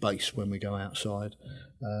bass when we go outside.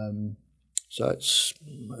 So it's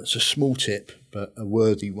a small tip, but a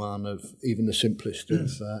worthy one of even the simplest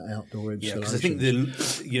of outdoor installations. Yeah, because I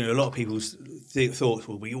think a lot of people thought,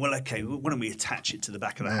 well, okay, why don't we attach it to the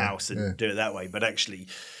back of the house and do it that way? But actually,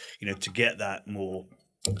 to get that more.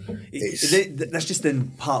 That's just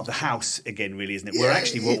then part of the house again, really, isn't it? Where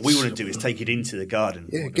actually what we want to do is take it into the garden.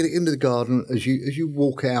 Yeah, get it into the garden as you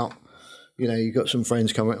walk out. You've got some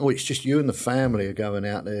friends coming. Oh, it's just you and the family are going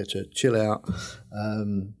out there to chill out.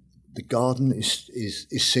 The garden is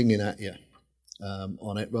singing at you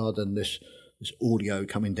on it, rather than this audio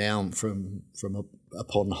coming down from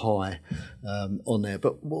up on high on there.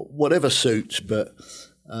 But whatever suits. But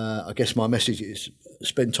I guess my message is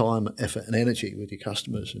spend time, effort, and energy with your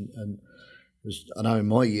customers. And as I know in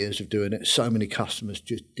my years of doing it, so many customers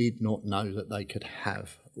just did not know that they could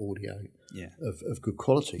have audio of good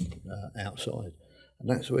quality outside, and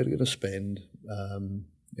that's where they're going to spend a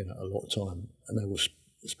lot of time, and they will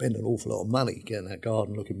spend an awful lot of money getting that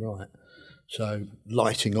garden looking right. So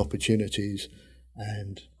lighting opportunities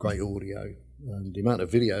and great audio, and the amount of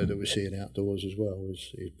video that we're seeing outdoors as well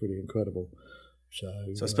is pretty incredible. So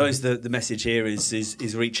I suppose the message here is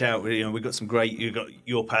reach out. We've got you've got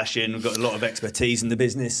your passion, we've got a lot of expertise in the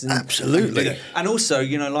business. Absolutely. And also,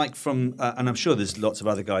 like from, and I'm sure there's lots of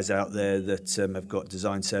other guys out there that have got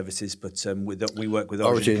design services, but we work with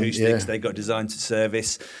Origin Acoustics. They've got design to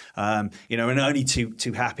service, and only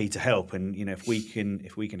too happy to help. And if we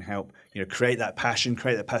can help, create that passion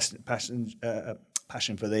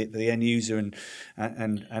for the end user and add,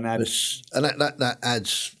 and that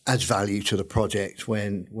adds value to the project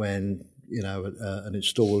when an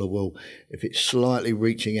installer will, if it's slightly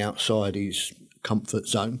reaching outside his comfort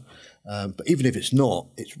zone, but even if it's not,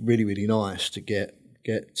 it's really, really nice to get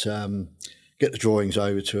the drawings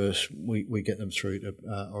over to us. We get them through to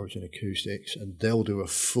Origin Acoustics, and they'll do a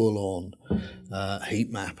full-on heat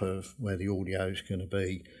map of where the audio is going to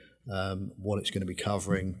be. What it's going to be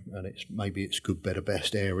covering, and maybe it's good, better,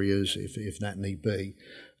 best areas if that need be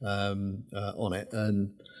on it.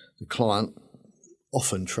 And the client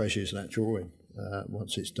often treasures that drawing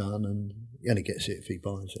once it's done, and he only gets it if he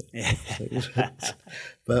buys it. Yeah.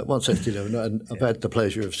 But once that's delivered, and I've had the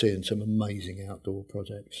pleasure of seeing some amazing outdoor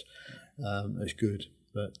projects. It's good,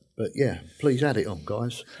 but yeah, please add it on,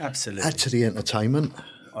 guys. Absolutely, add to the entertainment.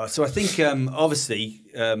 So I think, obviously,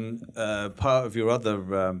 part of your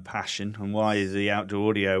other passion and why the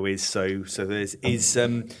outdoor audio is so is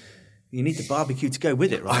you need the barbecue to go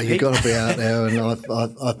with it, right? You've got to be out there, and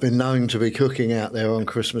I've been known to be cooking out there on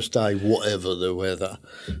Christmas Day, whatever the weather.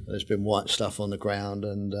 There's been white stuff on the ground,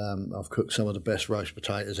 and I've cooked some of the best roast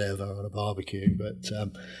potatoes ever on a barbecue. But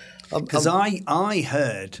because I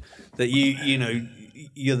heard that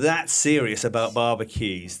you're that serious about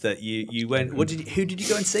barbecues that you went. Who did you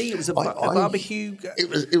go and see? It was a barbecue.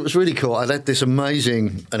 It was really cool. I had this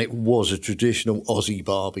amazing, and it was a traditional Aussie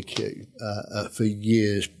barbecue for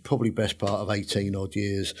years, probably best part of 18 odd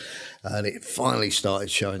years, and it finally started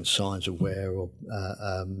showing signs of wear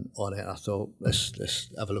on it. I thought let's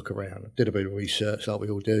have a look around. I did a bit of research like we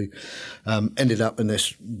all do. Ended up in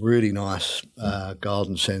this really nice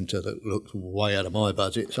garden centre that looked way out of my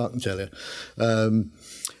budget, so I can tell you.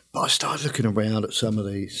 But I started looking around at some of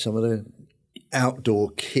the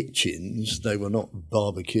outdoor kitchens. They were not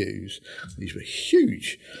barbecues. These were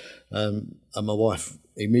huge. And my wife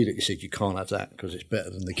immediately said, you can't have that because it's better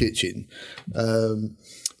than the kitchen.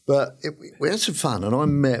 But we had some fun, and I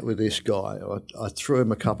met with this guy. I threw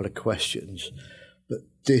him a couple of questions, but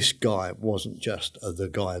this guy wasn't just the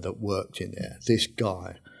guy that worked in there. This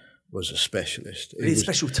guy was a specialist. He had a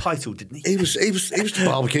special title, didn't he? He was the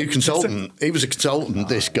barbecue consultant. He was a consultant,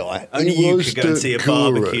 this guy. Only you could go and see a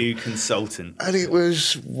barbecue consultant. And it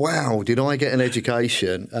was, wow, did I get an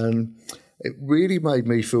education? And it really made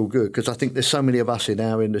me feel good, because I think there's so many of us in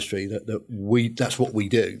our industry that's what we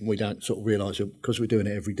do. We don't sort of realise it because we're doing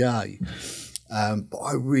it every day. But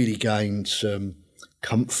I really gained some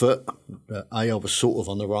comfort that I was sort of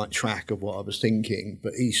on the right track of what I was thinking,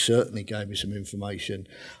 but he certainly gave me some information.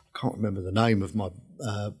 I can't remember the name of my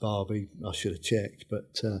Barbie. I should have checked,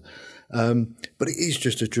 but it is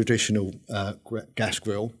just a traditional gas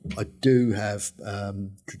grill. I do have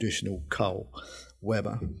traditional coal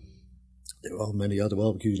Weber. There are many other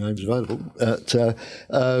barbecue names available, but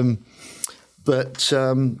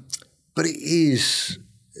it is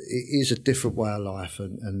a different way of life,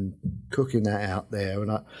 and cooking that out there.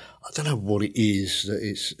 And I don't know what it is that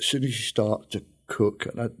it's, as soon as you start to cook,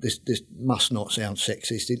 and this must not sound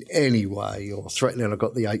sexist in any way or threatening. I've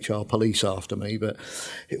got the HR police after me, but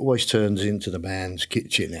it always turns into the man's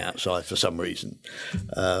kitchen outside for some reason.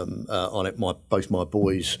 On it, both my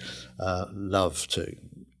boys love to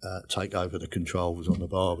take over the controls on the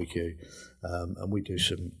barbecue, and we do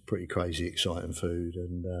some pretty crazy, exciting food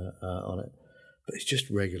and on it. but it's just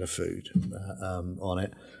regular food on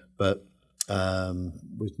it. But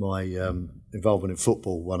with my involvement in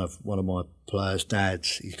football, one of my players'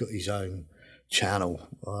 dads, he's got his own channel,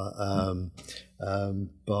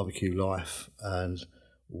 Barbecue Life, and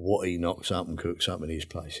what he knocks up and cooks up in his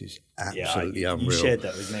place is absolutely unreal. You shared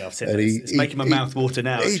that with me. I've said it's making my mouth water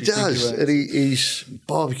now. He does. And he's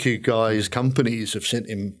barbecue guys, companies have sent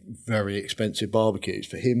him very expensive barbecues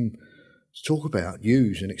for him to talk about,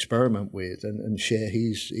 use and experiment with and share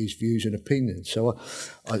his views and opinions. So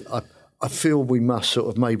I feel we must sort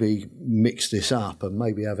of maybe mix this up and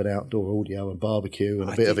maybe have an outdoor audio and barbecue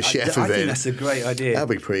and a bit of a chef event. I think that's a great idea. That'd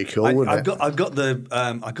be pretty cool, wouldn't it? I got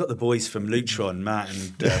the boys from Lutron, Matt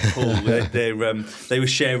and Paul. They were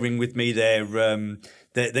sharing with me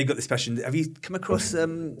they got this passion. Have you come across?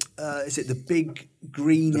 Is it the big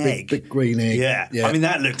green egg? Big green egg. Yeah. I mean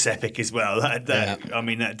that looks epic as well. I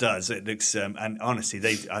mean that does. It looks. And honestly,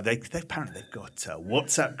 they apparently they've got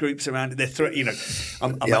WhatsApp groups around it. They're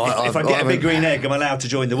if I get a big green egg, I'm allowed to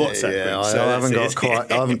join the WhatsApp group. So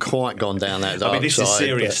I haven't quite gone down that dark I mean, this side, is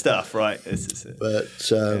serious stuff, right? But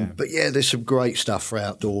there's some great stuff for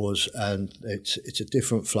outdoors, and it's a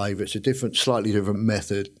different flavour. It's a slightly different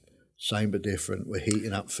method. Same but different. We're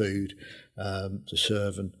heating up food to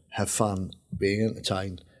serve and have fun, being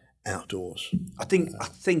entertained outdoors. I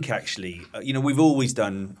think actually, we've always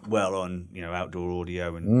done well on outdoor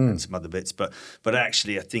audio and some other bits, but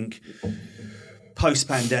actually, I think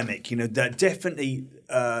post-pandemic, that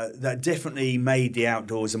definitely made the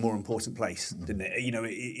outdoors a more important place, didn't it?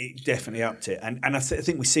 It definitely upped it, and I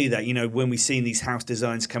think we see that. When we see these house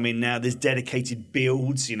designs come in now, there's dedicated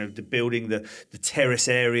builds. The building, the terrace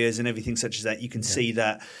areas, and everything such as that. You can see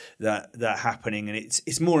that happening, and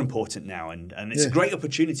it's more important now, and it's a great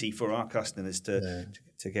opportunity for our customers to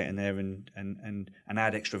get in there and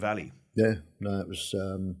add extra value. Yeah, no, it was.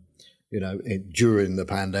 During the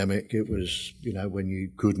pandemic, it was, when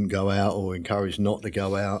you couldn't go out or encouraged not to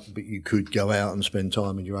go out, but you could go out and spend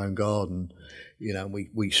time in your own garden.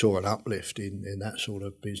 We saw an uplift in that sort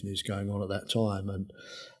of business going on at that time, and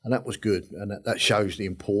that was good. And that shows the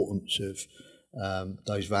importance of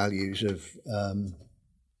those values of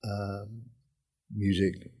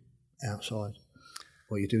music outside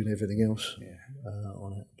while you're doing everything else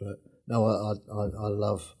on it. But no, I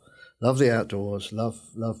love the outdoors, love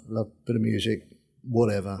a bit of music,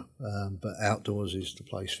 whatever. But outdoors is the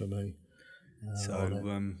place for me.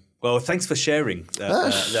 Well, thanks for sharing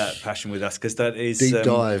that passion with us, because that is deep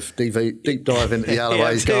dive into the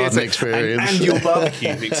Alloway's garden experience and your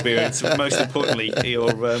barbecue experience. Most importantly,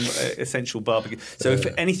 your essential barbecue. So, if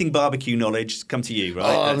anything barbecue knowledge, come to you,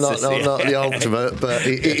 right? I'm not the ultimate, but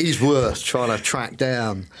it is worth trying to track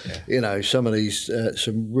down. Some of these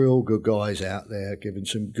some real good guys out there giving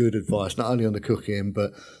some good advice, not only on the cooking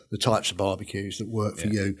but the types of barbecues that work for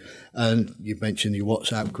you. And you've mentioned your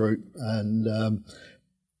WhatsApp group and.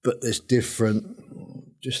 But there's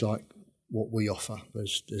different, just like what we offer.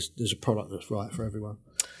 There's a product that's right for everyone.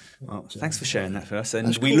 Well, thanks for sharing that for us,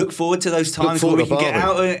 and we look forward to those times where we can get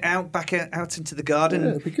out into the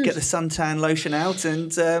garden, get the suntan lotion out,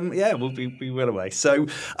 and we'll be well away. So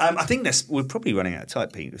I think we're probably running out of time,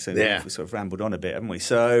 Pete. So we've sort of rambled on a bit, haven't we?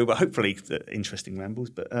 So, but hopefully interesting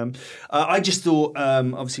rambles. But I just thought,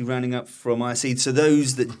 obviously, rounding up from ISE. So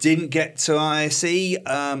those that didn't get to ISE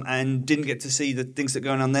and didn't get to see the things that are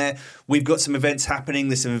going on there, we've got some events happening.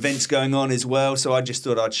 There's some events going on as well. So I just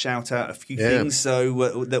thought I'd shout out a few things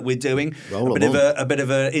that we're doing a bit of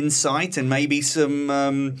an insight and maybe some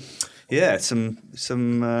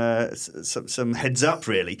heads up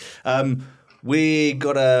really. We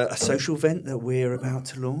got a social event that we're about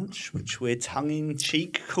to launch, which we're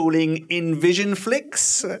tongue-in-cheek calling Envision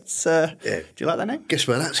Flicks. That's do you like that name? Guess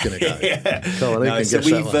where that's going to go?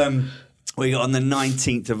 We got on the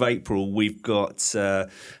 19th of April, we've got an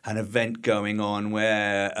event going on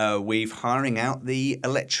where we're hiring out the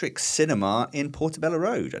Electric Cinema in Portobello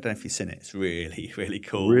Road. I don't know if you've seen it. It's really, really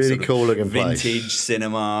cool. Really cool looking place. Vintage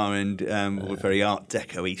cinema and very Art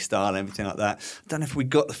Deco-y style and everything like that. I don't know if we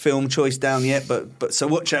got the film choice down yet, but so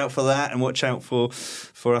watch out for that and watch out for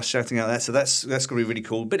us shouting out that. So that's going to be really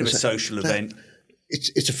cool. Bit of a social event.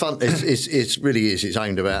 It's a fun. It really is. It's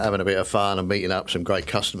aimed about having a bit of fun and meeting up some great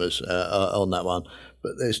customers on that one.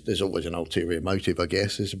 But there's always an ulterior motive, I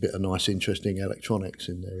guess. There's a bit of nice, interesting electronics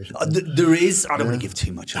in there, isn't there? There is. I don't want to give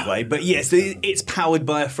too much away, but yes, it's powered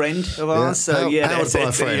by a friend of ours. Powered by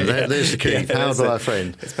a friend. There's the key. Powered by a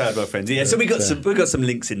friend. It's powered by a friend. Yeah. So we got some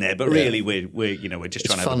links in there, but really we're just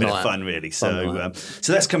trying to have a bit of fun, really. So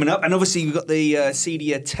that's coming up, and obviously we've got the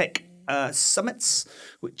CEDIA Tech Summits,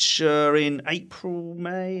 which are in April,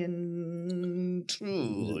 May, and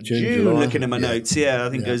June. July? Looking at my notes, I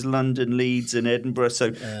think goes London, Leeds, and Edinburgh.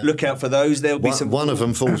 So look out for those. There'll be one of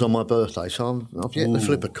them falls on my birthday, so I've yet to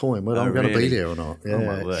flip a coin whether I'm going to be there or not. Yeah,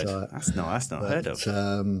 my word, that's not heard of.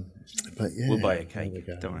 But yeah, we'll buy a cake.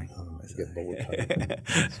 Don't worry. Get bored.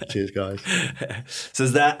 Cheers, guys. So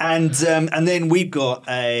there's that, and then we've got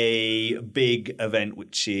a big event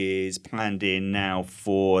which is planned in now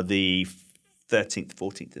for the 13th,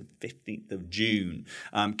 14th, and 15th of June.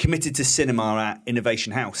 Committed to cinema at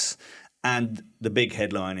Innovation House. And the big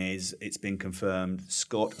headline is, it's been confirmed,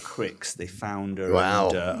 Scott Cricks, the founder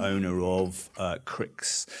and owner of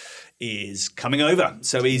Cricks, is coming over.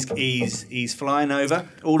 So he's flying over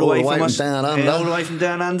all the way from us, down under. all the way from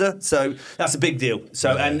down under. So that's a big deal.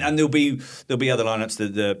 So and there'll be other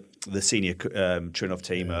lineups. The senior Trinov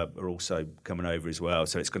team are also coming over as well.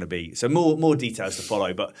 So it's going to be more details to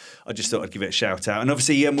follow. But I just thought I'd give it a shout out. And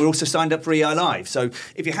obviously we're also signed up for EI Live. So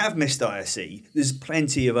if you have missed ISE, there's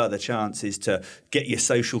plenty of other chances to get your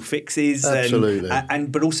social fixes. Absolutely.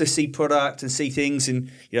 But also see product and see things.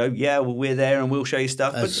 And we're there and we'll show you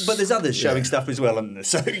stuff. But there's others showing stuff as well. And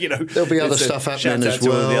so there'll be other stuff happening as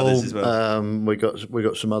well. The others as well. We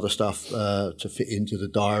got some other stuff to fit into the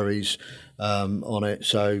diaries. On it,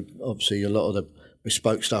 so obviously a lot of the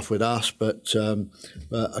bespoke stuff with us, but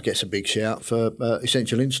I guess a big shout for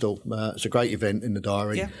Essential Install. It's a great event in the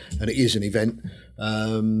diary, and it is an event,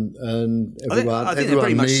 and everyone. I think they're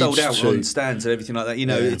pretty much sold out on stands and everything like that.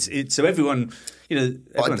 It's so everyone.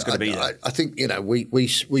 Everyone's going to be there. I think we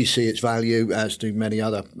see its value, as do many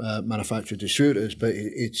other manufacturer distributors, but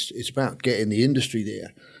it's about getting the industry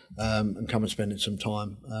there. And come and spending some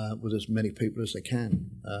time with as many people as they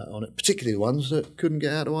can on it, particularly the ones that couldn't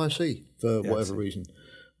get out of IC for whatever reason.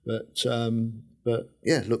 But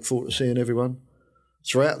look forward to seeing everyone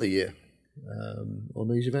throughout the year on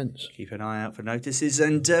these events. Keep an eye out for notices,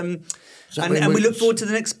 and we look forward to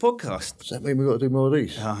the next podcast. Does that mean we've got to do more of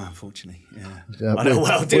these? Oh, unfortunately, We're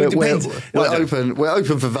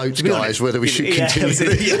open for votes, guys, whether we should continue.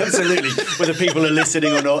 Absolutely. Whether people are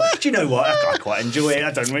listening or not. Do you know what? I quite enjoy it.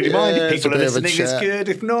 I don't really mind if people are listening. It's good.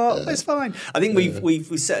 If not, it's fine. I think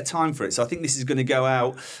we've set a time for it. So I think this is going to go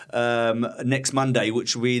out next Monday,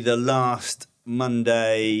 which will be the last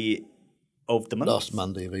Monday of the month. Last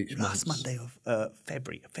Monday of each month. Last Monday of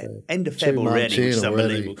February. End of February already, which is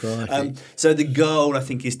unbelievable. So the goal, I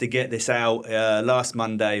think, is to get this out last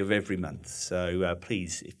Monday of every month. So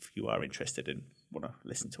please, if you are interested and want to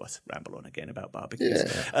listen to us ramble on again about barbecues.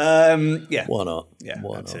 Why not? Yeah,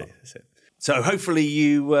 why that's not? it. So hopefully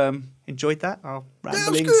you enjoyed that, our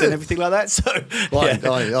ramblings and everything like that. So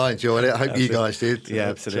I enjoyed it. I hope you guys did. Yeah,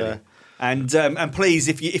 absolutely. And please,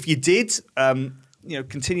 if you did,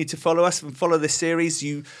 continue to follow us and follow this series.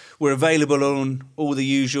 We're available on all the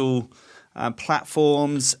usual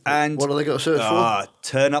platforms. And what have they got to search for?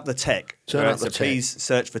 Turn Up the Tech. Turn Up the Tech. Please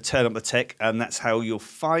search for Turn Up the Tech, and that's how you'll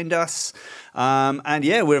find us.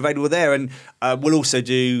 We're available there. And we'll also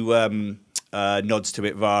do nods to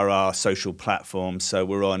it via our social platforms. So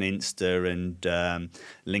we're on Insta and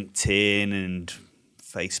LinkedIn and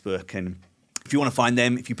Facebook. And if you want to find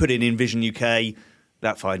them, if you put it in Vision UK,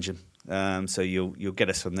 that finds you. So you'll get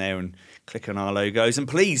us from there and click on our logos. And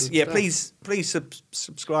please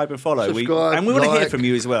subscribe and follow. And we want to hear from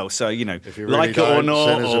you as well. So if you really like it or not,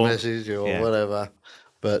 send us a message or whatever.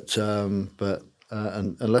 But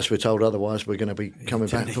and unless we're told otherwise, we're going to be coming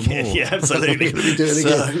back for more. Yeah, absolutely. We're going to be doing it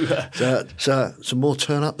again. So some more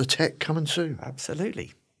Turn Up the Tech coming soon.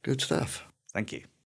 Absolutely. Good stuff. Thank you.